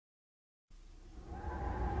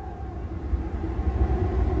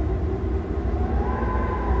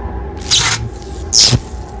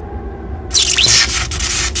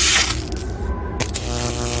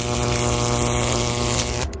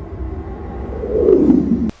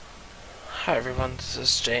Hi everyone, this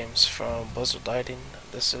is James from Blizzard Lighting.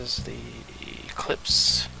 This is the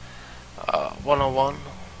Eclipse 101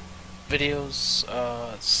 videos, it's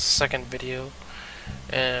the second video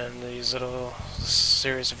in these little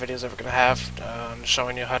series of videos that we're going to have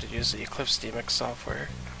showing you how to use the Eclipse DMX software.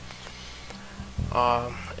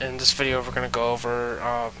 In this video we're going to go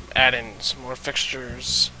over adding some more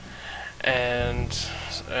fixtures and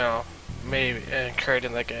maybe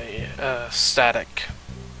creating like a static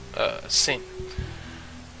scene.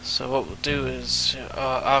 So what we'll do is,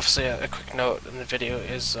 obviously a quick note in the video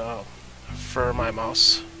is for my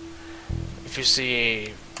mouse, if you see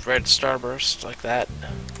a red starburst like that,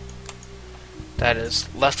 that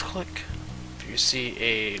is left click. If you see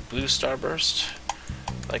a blue starburst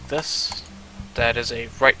like this, that is a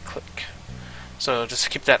right click. So just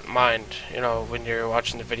keep that in mind, when you're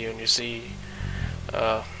watching the video and you see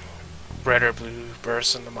red or blue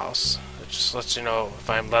bursts in the mouse. It just lets you know if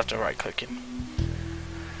I'm left or right clicking.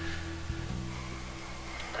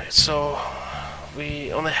 Right, so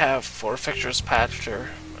we only have 4 fixtures patched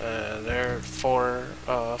here. There are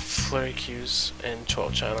 4 flurry cues in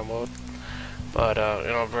 12 channel mode, but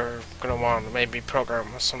we're gonna want to maybe program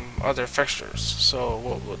some other fixtures. So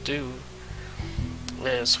what we'll do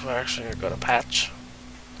is we're actually gonna go to patch,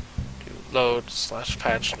 do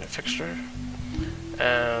load/patch new fixture,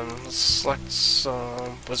 and let's select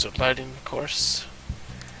some Blizzard Lighting, of course.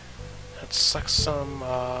 Let's select some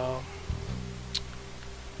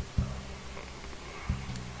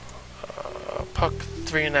Puck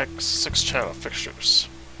 3NX 6 channel fixtures,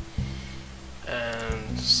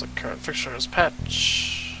 and select current fixture as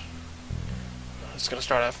patch. It's going to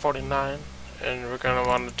start at 49, and we're going to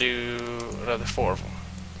want to do another 4 of them.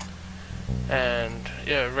 And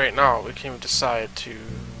yeah, right now we can decide to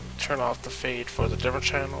turn off the fade for the dimmer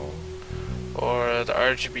channel, or the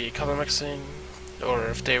RGB color mixing, or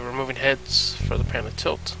if they were moving heads for the pan and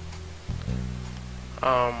tilt.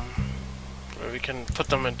 We can put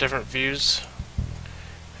them in different views.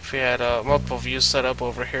 If we had multiple views set up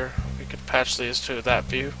over here, we could patch these to that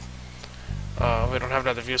view. We don't have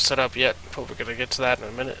another view set up yet, but we're gonna get to that in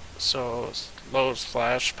a minute. So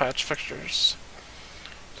load/patch fixtures.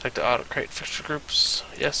 Select the auto create fixture groups.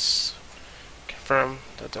 Yes. Confirm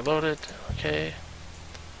that they're loaded. Okay.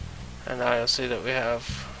 And now you'll see that we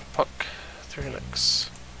have Puck 3NX.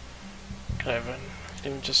 Can I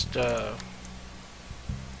even just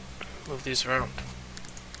move these around?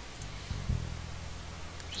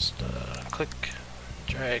 Just click,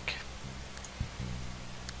 drag.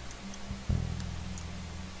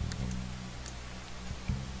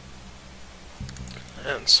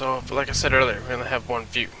 And so, like I said earlier, we're gonna have one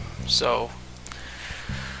view. So,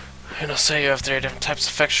 say you have 3 different types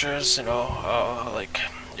of fixtures. Like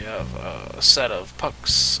you have a set of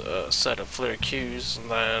pucks, a set of flare cues, and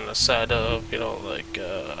then a set of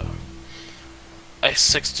ice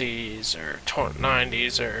 60s or torrent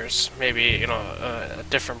 90s, or maybe a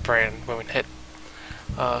different brand moving hit.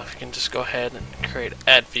 You can just go ahead and create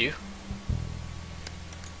add view.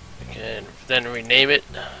 You can then rename it,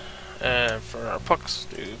 and for our pucks,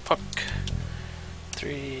 do Puck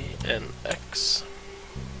 3NX.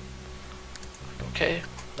 Okay,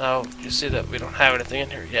 now you see that we don't have anything in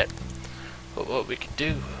here yet, but what we can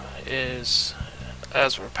do is,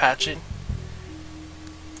 as we're patching,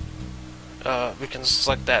 we can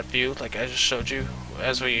select that view like I just showed you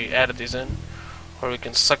as we added these in, or we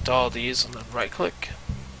can select all these and then right click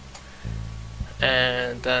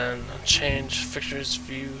and then change fixtures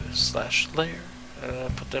view/layer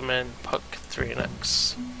and put them in Puck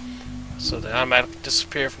 3NX, so they automatically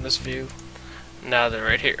disappear from this view. Now they're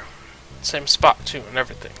right here, same spot too and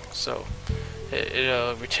everything, so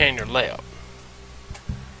it'll retain your layout.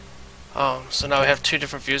 So now we have 2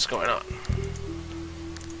 different views going on,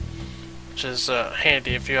 which is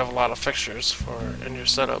handy if you have a lot of fixtures in your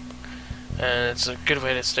setup, and it's a good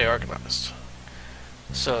way to stay organized.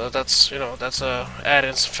 So that's add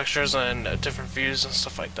in some fixtures and different views and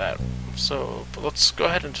stuff like that. So but let's go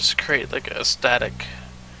ahead and just create like a static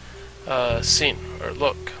scene or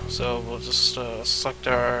look. So we'll just select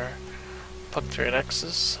our Puck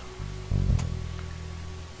 3NXs.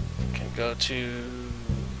 We can go to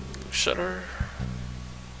shutter.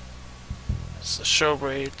 It's the show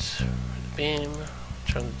rate, beam,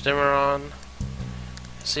 turn the dimmer on.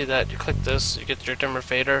 See that you click this, you get your dimmer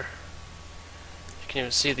fader. You can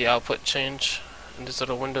even see the output change in these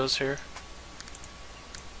little windows here.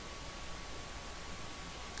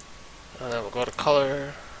 And then we'll go to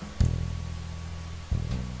color,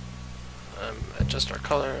 adjust our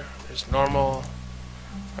color. There's normal,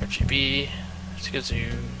 RGB. This gives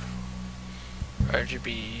you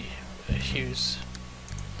RGB hues.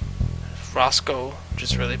 Roscoe, which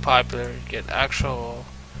is really popular. You get actual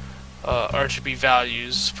RGB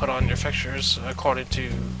values put on your fixtures according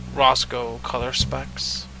to Roscoe color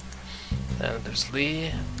specs. And there's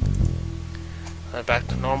Lee, back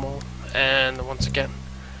to normal. And once again,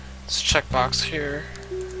 this checkbox here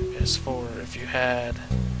is for if you had,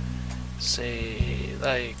 say,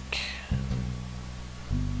 like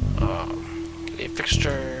a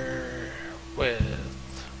fixture with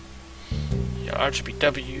your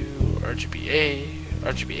RGBW, RGBA,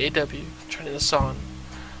 RGBAW. Turning this on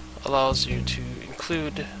allows you to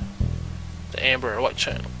include the amber or white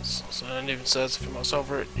channels. So it even says if you mouse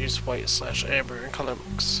over it, use white/amber in color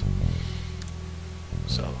mix.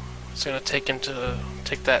 So it's going to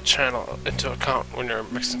take that channel into account when you're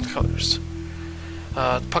mixing the colors.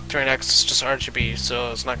 The Puck 3X is just RGB,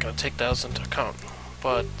 so it's not going to take those into account.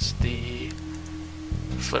 But the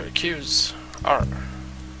flare cues are.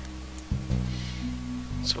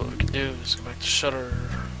 So what we can do is go back to shutter,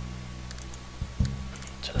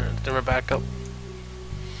 turn the dimmer back up.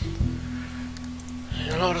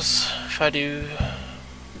 You'll notice if I do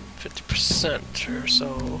 50% or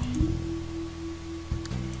so,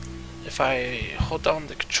 if I hold down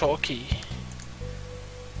the control key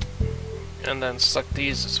and then select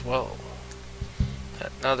these as well,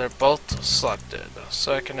 now they're both selected,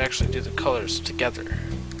 so I can actually do the colors together.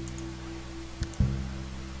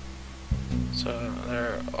 So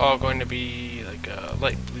they're all going to be like a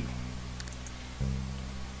light blue.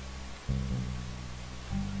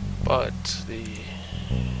 But the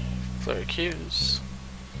flare cues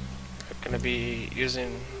are going to be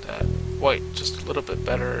using that white just a little bit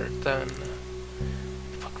better than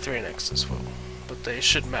the Puck 3X as well. But they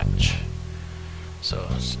should match. So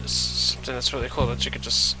it's something that's really cool that you could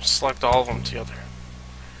just select all of them together.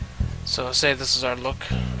 So say this is our look.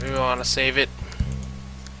 We want to save it.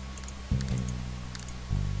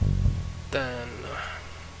 Then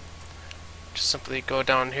just simply go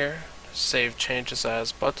down here, save changes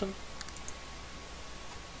as button.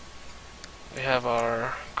 We have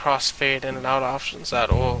our cross fade in and out options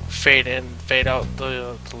that will fade in, fade out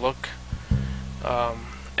the look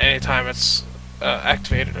anytime it's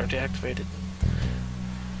activated or deactivated.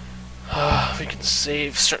 We can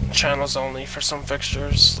save certain channels only for some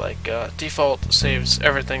fixtures, like default saves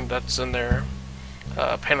everything that's in there.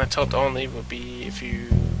 Pan and tilt only would be if you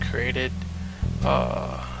created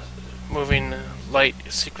moving light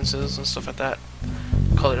sequences and stuff like that.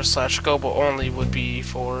 Color/global only would be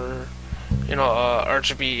for, you know,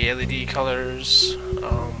 RGB LED colors,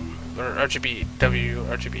 or RGBW,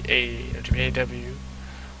 RGBA,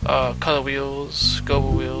 RGBAW, color wheels,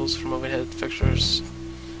 global wheels for moving head fixtures.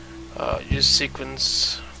 Use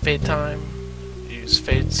sequence fade time, use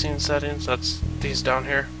fade scene settings, that's these down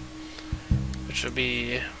here, which would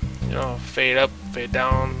be, you know, fade up, fade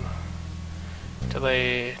down,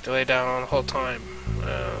 delay down, whole time,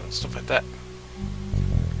 stuff like that.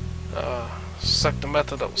 Select the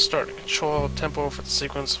method that will start and control tempo for the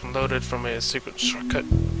sequence when loaded from a sequence shortcut.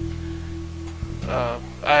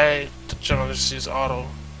 I generally just use auto.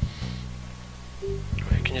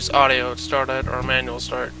 You can use audio to start it or manual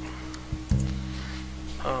start.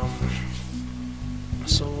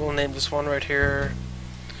 So we'll name this one right here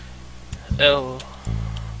L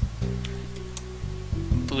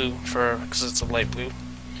blue because it's a light blue.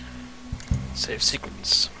 Save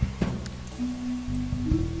sequence.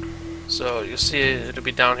 So you'll see it'll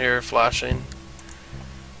be down here flashing.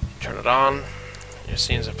 Turn it on, your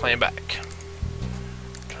scenes are playing back.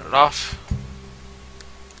 Turn it off,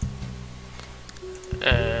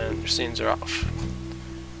 and your scenes are off.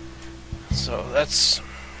 So that's,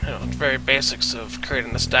 you know, the very basics of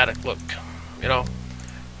creating a static look, you know.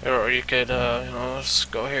 Or you could, you know,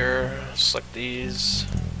 just go here, select these,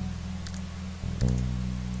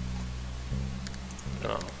 you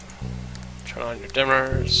know, turn on your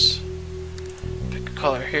dimmers, pick a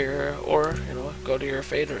color here, or, you know, go to your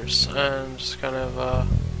faders and just kind of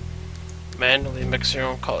manually mix your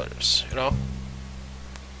own colors, you know.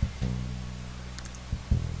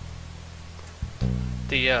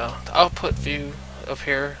 The output view of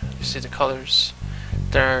here, you see the colors.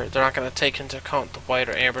 They're not going to take into account the white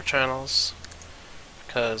or amber channels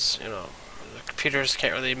because, you know, the computers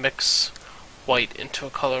can't really mix white into a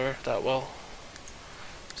color that well.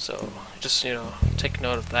 So just, you know, take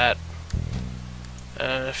note of that.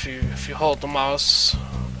 And if you hold the mouse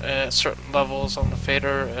at certain levels on the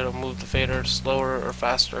fader, it'll move the fader slower or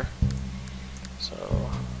faster. So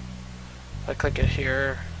if I click it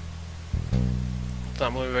here, it's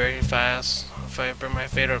not moving very fast. If I bring my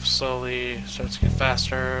fader up slowly, it starts to get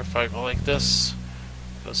faster. If I go like this,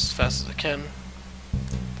 it goes as fast as I can.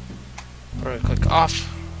 Or I click off,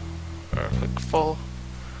 or click full,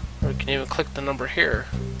 or you can even click the number here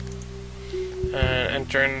and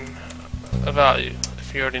enter in a value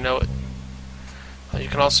if you already know it. You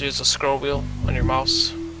can also use the scroll wheel on your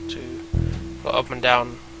mouse to go up and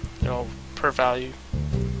down, you know, per value.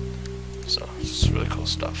 So it's really cool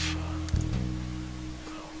stuff.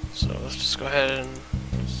 So let's just go ahead and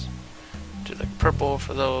do like purple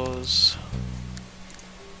for those.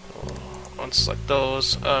 We'll unselect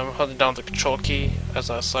those. Holding down the control key as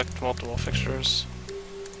I select multiple fixtures.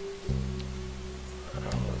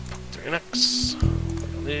 Put 3X.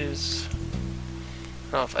 Click on these.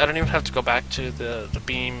 Now, if I don't even have to go back to the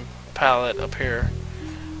beam palette up here,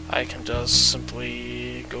 I can just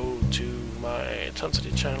simply go to my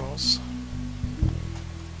intensity channels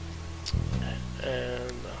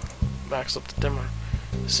and max up the dimmer.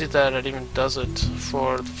 You see that it even does it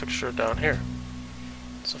for the fixture down here.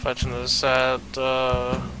 So if I turn this at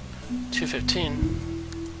 215,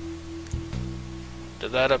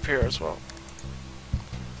 did that up here as well.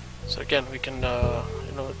 So again, we can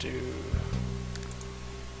you know, do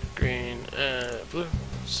green and blue,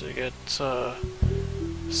 so you get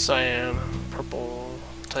cyan, purple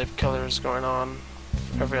type colors going on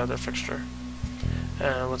for every other fixture.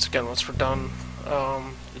 And once again, once we're done,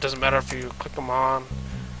 it doesn't matter if you click them on,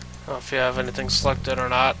 if you have anything selected or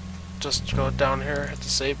not, just go down here, hit the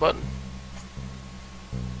save button,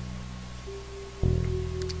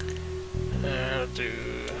 and do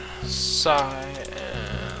cyan and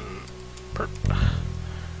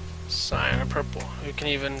purple. You can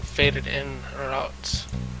even fade it in or out,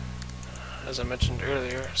 as I mentioned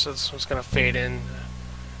earlier. So this one's going to fade in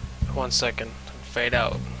 1 second and fade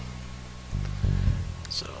out.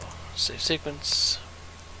 So save sequence.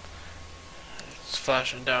 It's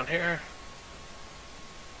flashing down here,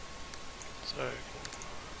 so you can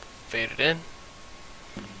fade it in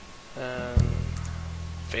and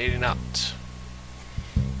fading out.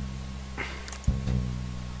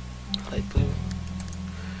 Light blue.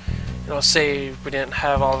 You know, say we didn't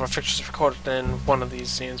have all of our fixtures recorded in one of these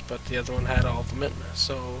scenes, but the other one had all of them in.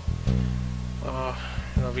 So,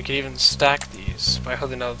 you know, we could even stack these by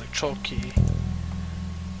holding down the control key,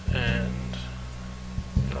 and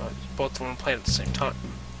you know, both of them playing at the same time.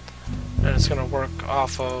 And it's going to work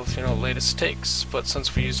off of, you know, latest takes. But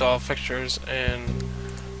since we use all fixtures in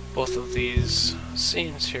both of these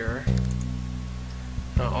scenes here,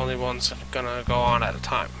 only one's gonna go on at a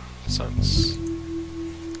time. Since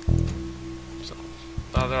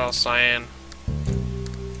now they're all cyan.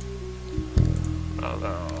 Now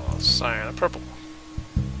they're all cyan and purple.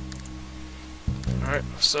 Alright,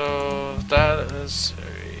 so that is a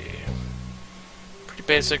pretty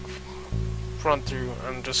basic run through.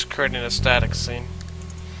 I'm just creating a static scene,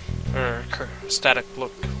 or static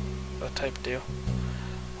look, that type of deal.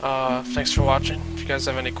 Thanks for watching. If you guys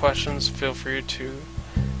have any questions, feel free to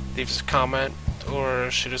leave us a comment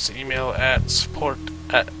or shoot us an email at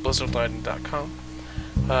support@blizzardlighting.com.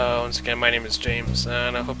 Once again, my name is James,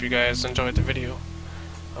 and I hope you guys enjoyed the video.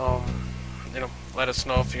 You know, let us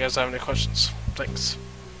know if you guys have any questions. Thanks.